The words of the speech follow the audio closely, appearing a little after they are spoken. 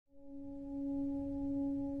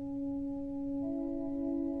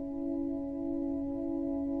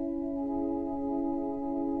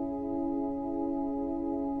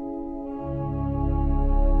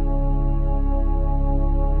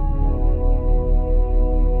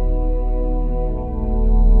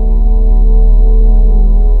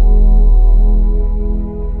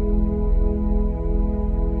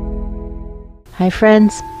Hi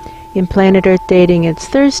friends, in Planet Earth Dating it's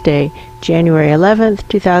Thursday, January 11th,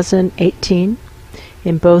 2018.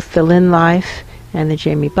 In both the Lynn Life and the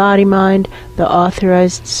Jamie Body Mind, the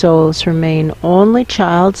authorized souls remain only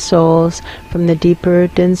child souls from the deeper,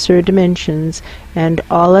 denser dimensions, and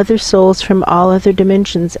all other souls from all other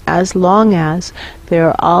dimensions, as long as they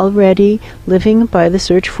are already living by the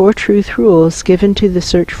Search for Truth rules given to the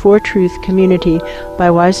Search for Truth community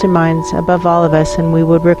by wiser minds above all of us. And we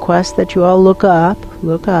would request that you all look up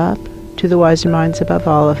to the wiser minds above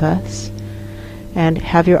all of us and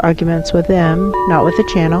have your arguments with them, not with the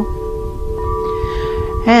channel.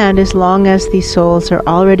 And as long as these souls are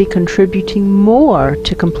already contributing more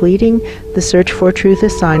to completing the Search for Truth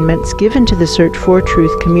assignments given to the Search for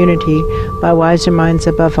Truth community by wiser minds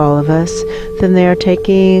above all of us, then they are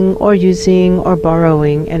taking or using or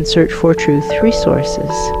borrowing and Search for Truth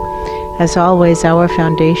resources. As always, our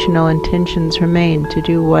foundational intentions remain to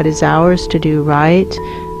do what is ours to do right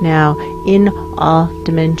now in all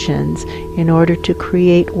dimensions, in order to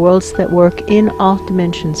create worlds that work in all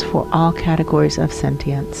dimensions for all categories of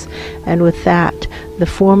sentience. And with that, the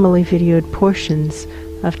formally videoed portions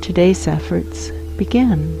of today's efforts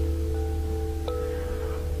begin.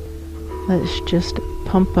 Let's just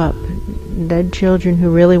pump up dead children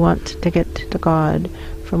who really want to get to God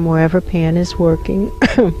from wherever Pan is working,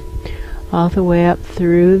 all the way up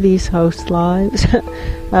through these host lives,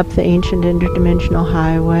 up the ancient interdimensional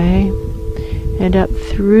highway, and up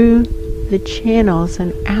through the channels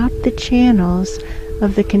and out the channels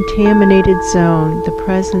of the contaminated zone, the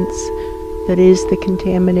presence that is the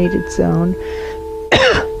contaminated zone.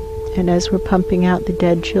 And as we're pumping out the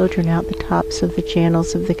dead children out the tops of the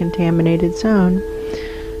channels of the contaminated zone,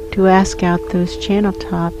 to ask out those channel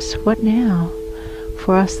tops, what now?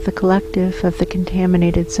 For us, the collective of the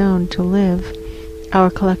contaminated zone, to live our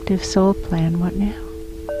collective soul plan, what now?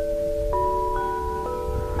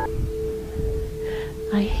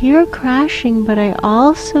 I hear crashing, but I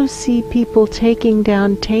also see people taking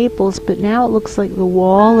down tables, but now it looks like the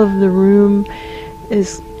wall of the room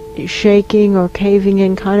is shaking or caving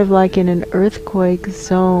in, kind of like in an earthquake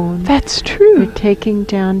zone. That's true. They're taking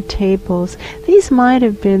down tables. These might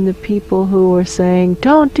have been the people who were saying,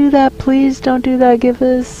 don't do that, please, don't do that, give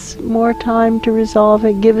us more time to resolve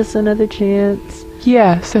it, give us another chance.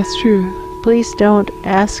 Yes, that's true. Please don't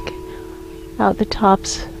ask out the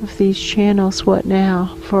tops of these channels, what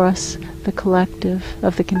now, for us, the collective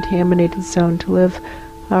of the contaminated zone, to live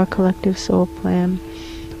our collective soul plan.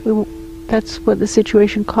 That's what the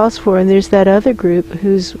situation calls for. And there's that other group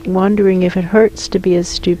who's wondering if it hurts to be as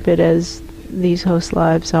stupid as these host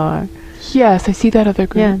lives are. Yes, I see that other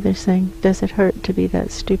group. Yeah, they're saying, does it hurt to be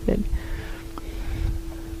that stupid?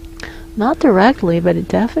 Not directly, but it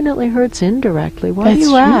definitely hurts indirectly. Why do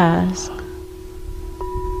you ask?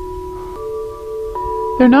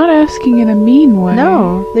 They're not asking in a mean way.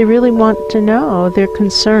 No, they really want to know. They're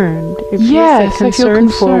concerned. Yes, I feel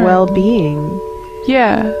concerned for well-being.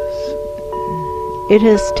 Yes. It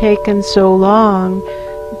has taken so long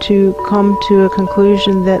to come to a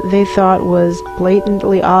conclusion that they thought was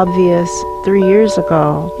blatantly obvious 3 years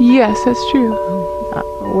ago. Yes, that's true.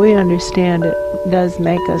 We understand it does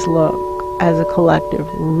make us look, as a collective,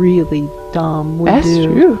 really dumb. That's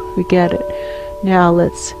true. We get it. Now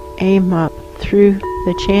let's aim up through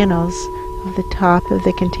the channels of the top of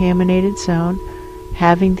the contaminated zone,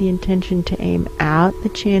 having the intention to aim out the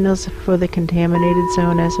channels for the contaminated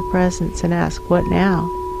zone as a presence, and ask, what now?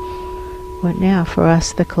 What now for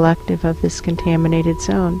us, the collective of this contaminated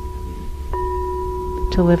zone,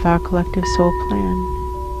 to live our collective soul plan?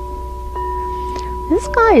 This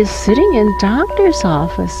guy is sitting in doctor's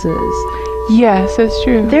offices. Yes, that's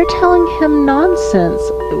true. They're telling him nonsense.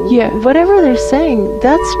 Yeah. Whatever they're saying,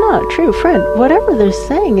 that's not true. Friend, whatever they're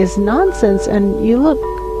saying is nonsense, and you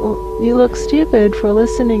look stupid for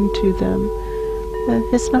listening to them.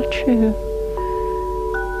 It's not true.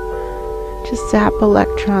 Just zap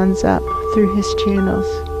electrons up through his channels.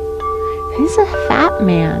 He's a fat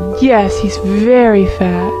man. Yes, he's very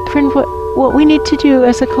fat. Friend, what we need to do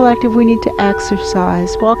as a collective, we need to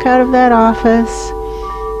exercise. Walk out of that office.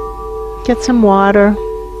 Get some water.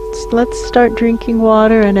 Let's start drinking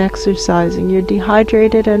water and exercising. You're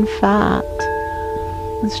dehydrated and fat.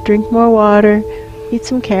 Let's drink more water. Eat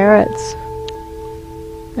some carrots.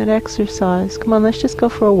 And exercise. Come on, let's just go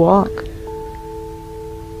for a walk.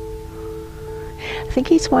 I think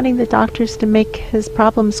he's wanting the doctors to make his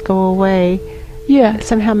problems go away. Yeah.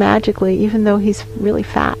 Somehow magically, even though he's really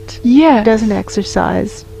fat. Yeah. Doesn't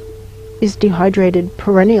exercise. Is dehydrated,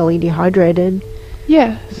 perennially dehydrated.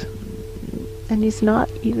 Yes. And he's not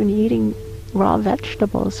even eating raw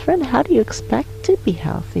vegetables. Friend, how do you expect to be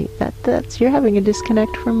healthy? That's you're having a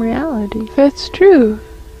disconnect from reality. That's true.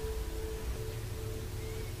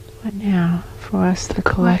 But now, for us, the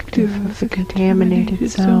collective of the contaminated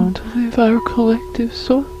zone, to live our collective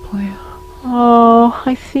soul plan. Oh,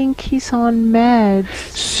 I think he's on meds.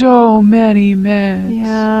 So many meds.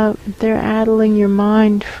 Yeah, they're addling your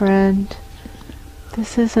mind, friend.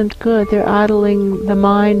 This isn't good. They're addling the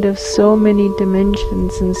mind of so many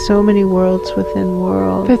dimensions and so many worlds within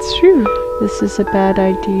worlds. That's true. This is a bad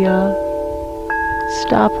idea.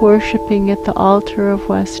 Stop worshipping at the altar of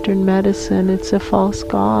Western medicine. It's a false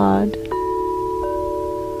god.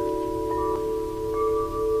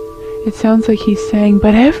 It sounds like he's saying,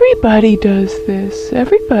 but everybody does this.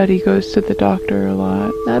 Everybody goes to the doctor a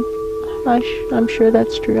lot. I'm sure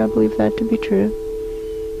that's true. I believe that to be true.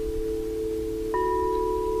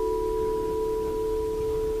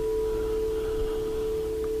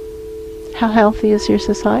 How healthy is your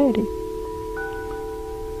society?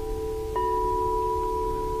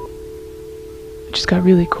 It just got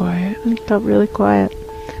really quiet. It got really quiet.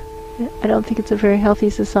 I don't think it's a very healthy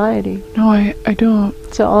society. No, I don't.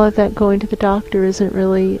 So all of that going to the doctor isn't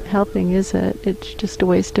really helping, is it? It's just a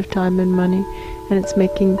waste of time and money. And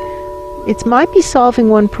it might be solving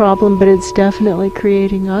one problem, but it's definitely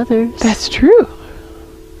creating others. That's true.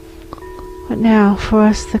 But now, for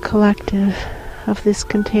us, the collective of this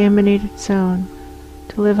contaminated zone,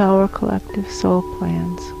 to live our collective soul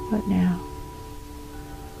plans. What now?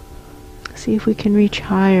 See if we can reach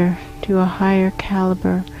higher, to a higher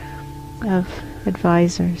caliber of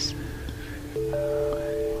advisors.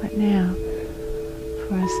 What now?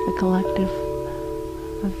 For us, the collective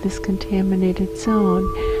of this contaminated zone.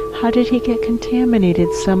 How did he get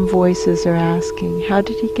contaminated? Some voices are asking. How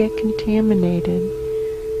did he get contaminated?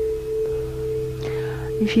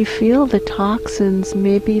 If you feel the toxins,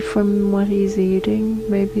 maybe from what he's eating,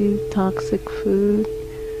 maybe toxic food,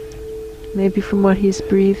 maybe from what he's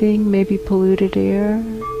breathing, maybe polluted air.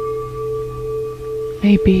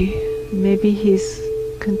 Maybe he's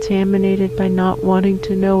contaminated by not wanting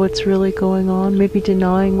to know what's really going on, maybe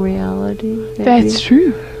denying reality. Maybe. That's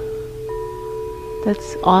true.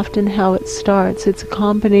 That's often how it starts. It's a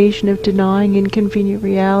combination of denying inconvenient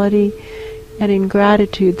reality and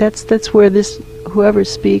ingratitude. That's where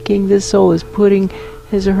whoever's speaking, this soul is putting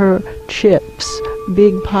his or her chips,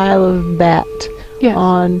 big pile of bat, Yes.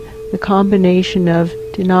 on the combination of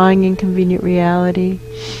denying inconvenient reality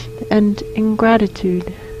and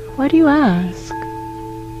ingratitude. Why do you ask?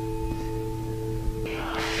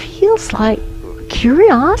 It feels like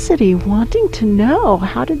curiosity, wanting to know,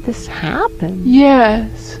 how did this happen?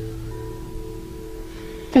 Yes.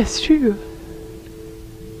 That's true.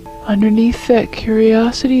 Underneath that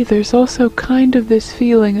curiosity, there's also kind of this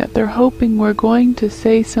feeling that they're hoping we're going to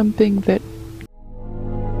say something that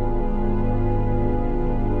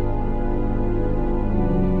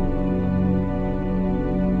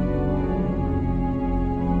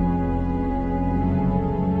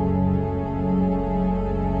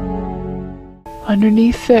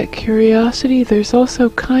Underneath that curiosity, there's also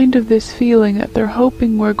kind of this feeling that they're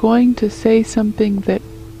hoping we're going to say something that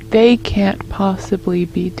they can't possibly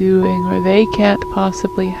be doing or they can't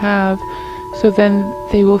possibly have, so then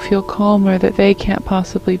they will feel calmer that they can't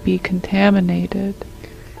possibly be contaminated.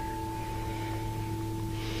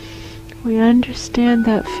 We understand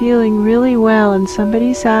that feeling really well, and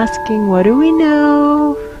somebody's asking, what do we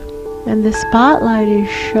know? And the spotlight is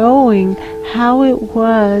showing how it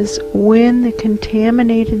was when the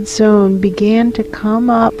contaminated zone began to come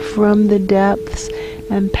up from the depths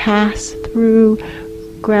and pass through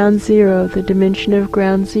ground zero, the dimension of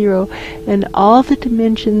ground zero, and all the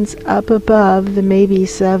dimensions up above, the maybe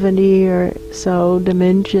 70 or so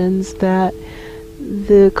dimensions that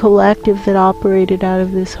the collective that operated out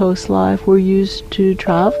of this host life were used to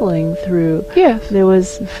traveling through. Yes. There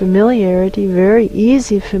was familiarity, very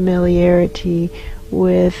easy familiarity,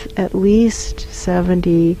 with at least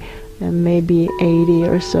 70 and maybe 80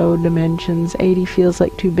 or so dimensions. 80 feels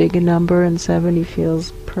like too big a number, and 70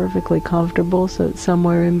 feels perfectly comfortable, so it's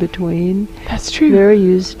somewhere in between. That's true. Very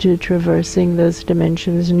used to traversing those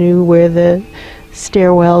dimensions, knew where the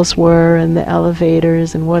stairwells were and the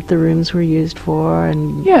elevators and what the rooms were used for,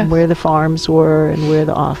 and Yes. where the farms were and where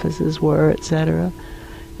the offices were, etc.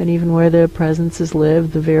 And even where the presences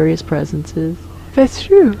lived, the various presences. That's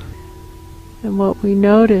true. And what we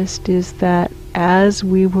noticed is that as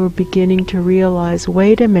we were beginning to realize,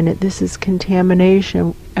 wait a minute, this is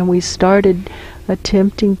contamination, and we started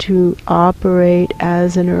attempting to operate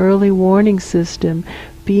as an early warning system,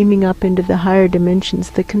 beaming up into the higher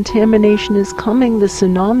dimensions. The contamination is coming, the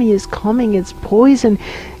tsunami is coming, it's poison.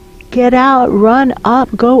 get out, run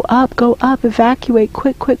up, go up, evacuate,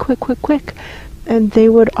 quick. And they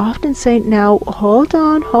would often say, now, hold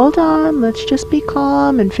on, let's just be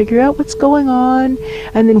calm and figure out what's going on.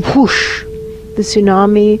 And then whoosh, the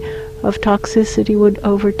tsunami of toxicity would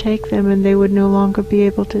overtake them, and they would no longer be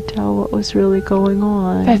able to tell what was really going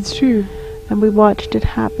on. That's true. And we watched it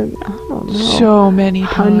happen, I don't know. So many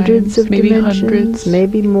times. Hundreds of maybe dimensions, hundreds.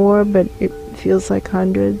 maybe more, but it feels like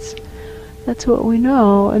hundreds. That's what we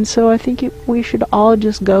know. And so I think we should all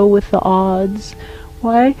just go with the odds.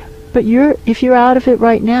 Why? But if you're out of it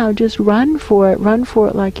right now, just run for it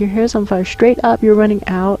like your hair's on fire. Straight up, you're running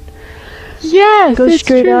out. Yes, Go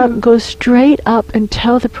straight up and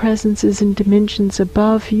tell the presences and dimensions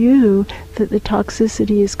above you that the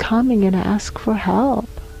toxicity is coming, and ask for help.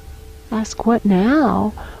 Ask what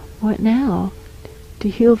now? To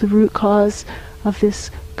heal the root cause of this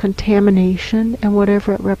contamination and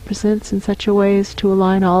whatever it represents in such a way as to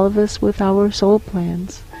align all of us with our soul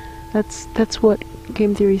plans. That's what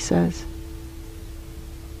game theory says.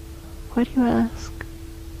 Why do you ask?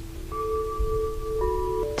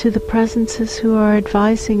 To the presences who are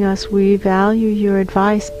advising us, we value your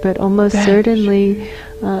advice, but almost certainly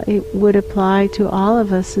it would apply to all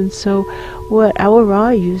of us. And so what our Ra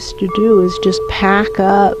used to do is just pack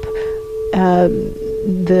up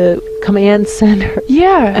the command center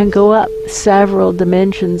and go up several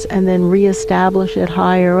dimensions and then reestablish it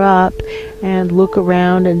higher up and look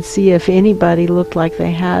around and see if anybody looked like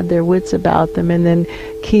they had their wits about them, and then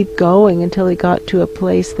keep going until he got to a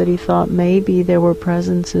place that he thought maybe there were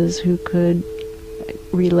presences who could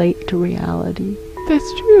relate to reality.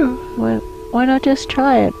 That's true. Why not just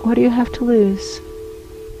try it? What do you have to lose?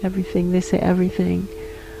 Everything. They say everything.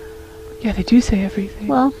 Yeah, they do say everything.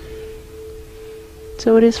 Well,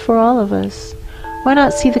 so it is for all of us. Why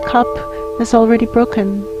not see the cup as already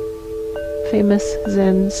broken? Famous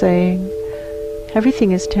Zen saying.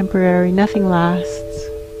 Everything is temporary, nothing lasts.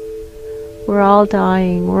 We're all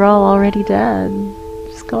dying, we're all already dead.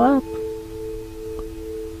 Just go up.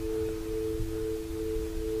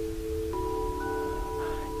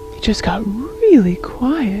 It just got really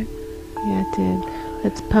quiet. Yeah, it did.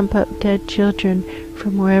 Let's pump up dead children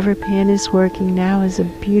from wherever Pan is working. Now is a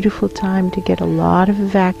beautiful time to get a lot of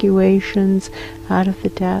evacuations out of the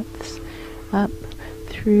depths, up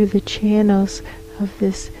through the channels of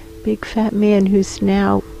this big fat man who's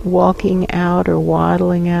now walking out or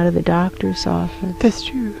waddling out of the doctor's office. That's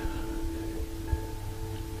true.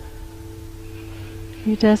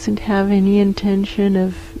 He doesn't have any intention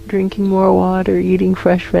of drinking more water, eating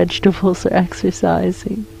fresh vegetables, or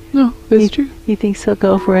exercising. No, that's true. He thinks he'll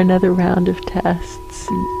go for another round of tests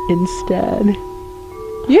instead.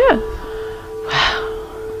 Yeah. Wow.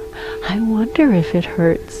 I wonder if it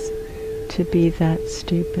hurts to be that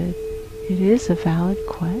stupid. It is a valid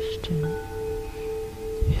question.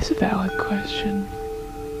 It is a valid question.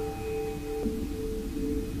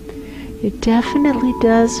 It definitely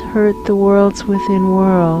does hurt the worlds within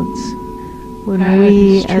worlds when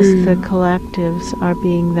we, as the collectives, are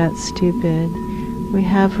being that stupid. We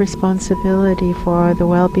have responsibility for the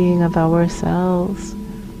well-being of our cells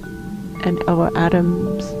and our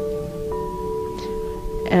atoms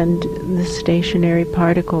and the stationary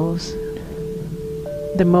particles.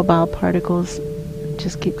 The mobile particles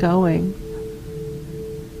just keep going.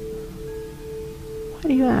 Why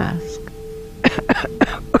do you ask?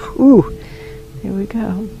 Ooh, there we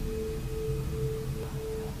go.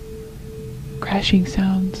 Crashing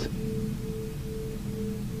sounds.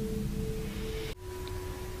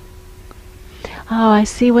 Oh, I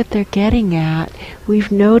see what they're getting at.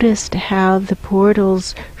 We've noticed how the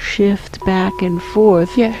portals shift back and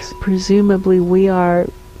forth. Yes. Presumably we are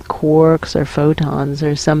quarks or photons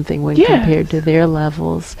or something when compared to their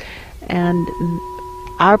levels. And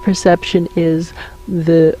our perception is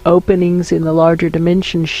the openings in the larger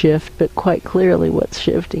dimension shift, but quite clearly what's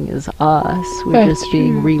shifting is us. We're just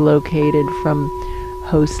being relocated from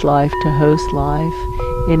host life to host life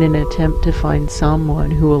in an attempt to find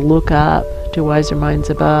someone who will look up to wiser minds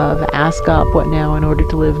above, ask up what now in order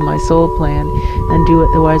to live my soul plan, and do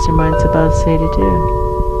what the wiser minds above say to do.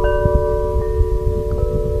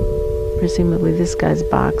 Presumably this guy's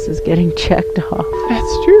box is getting checked off.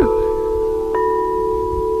 That's true.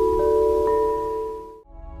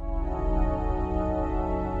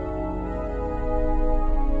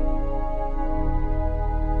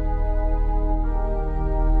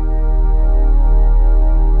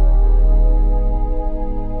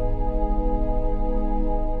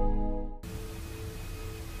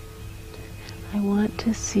 I want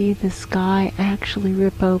to see the sky actually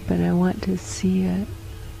rip open. I want to see it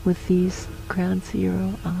with these ground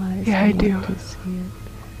zero eyes. Yeah, I do. Want to see it.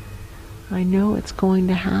 I know it's going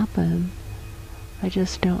to happen. I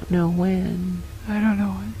just don't know when. I don't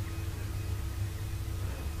know when.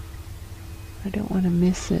 I don't want to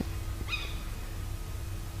miss it.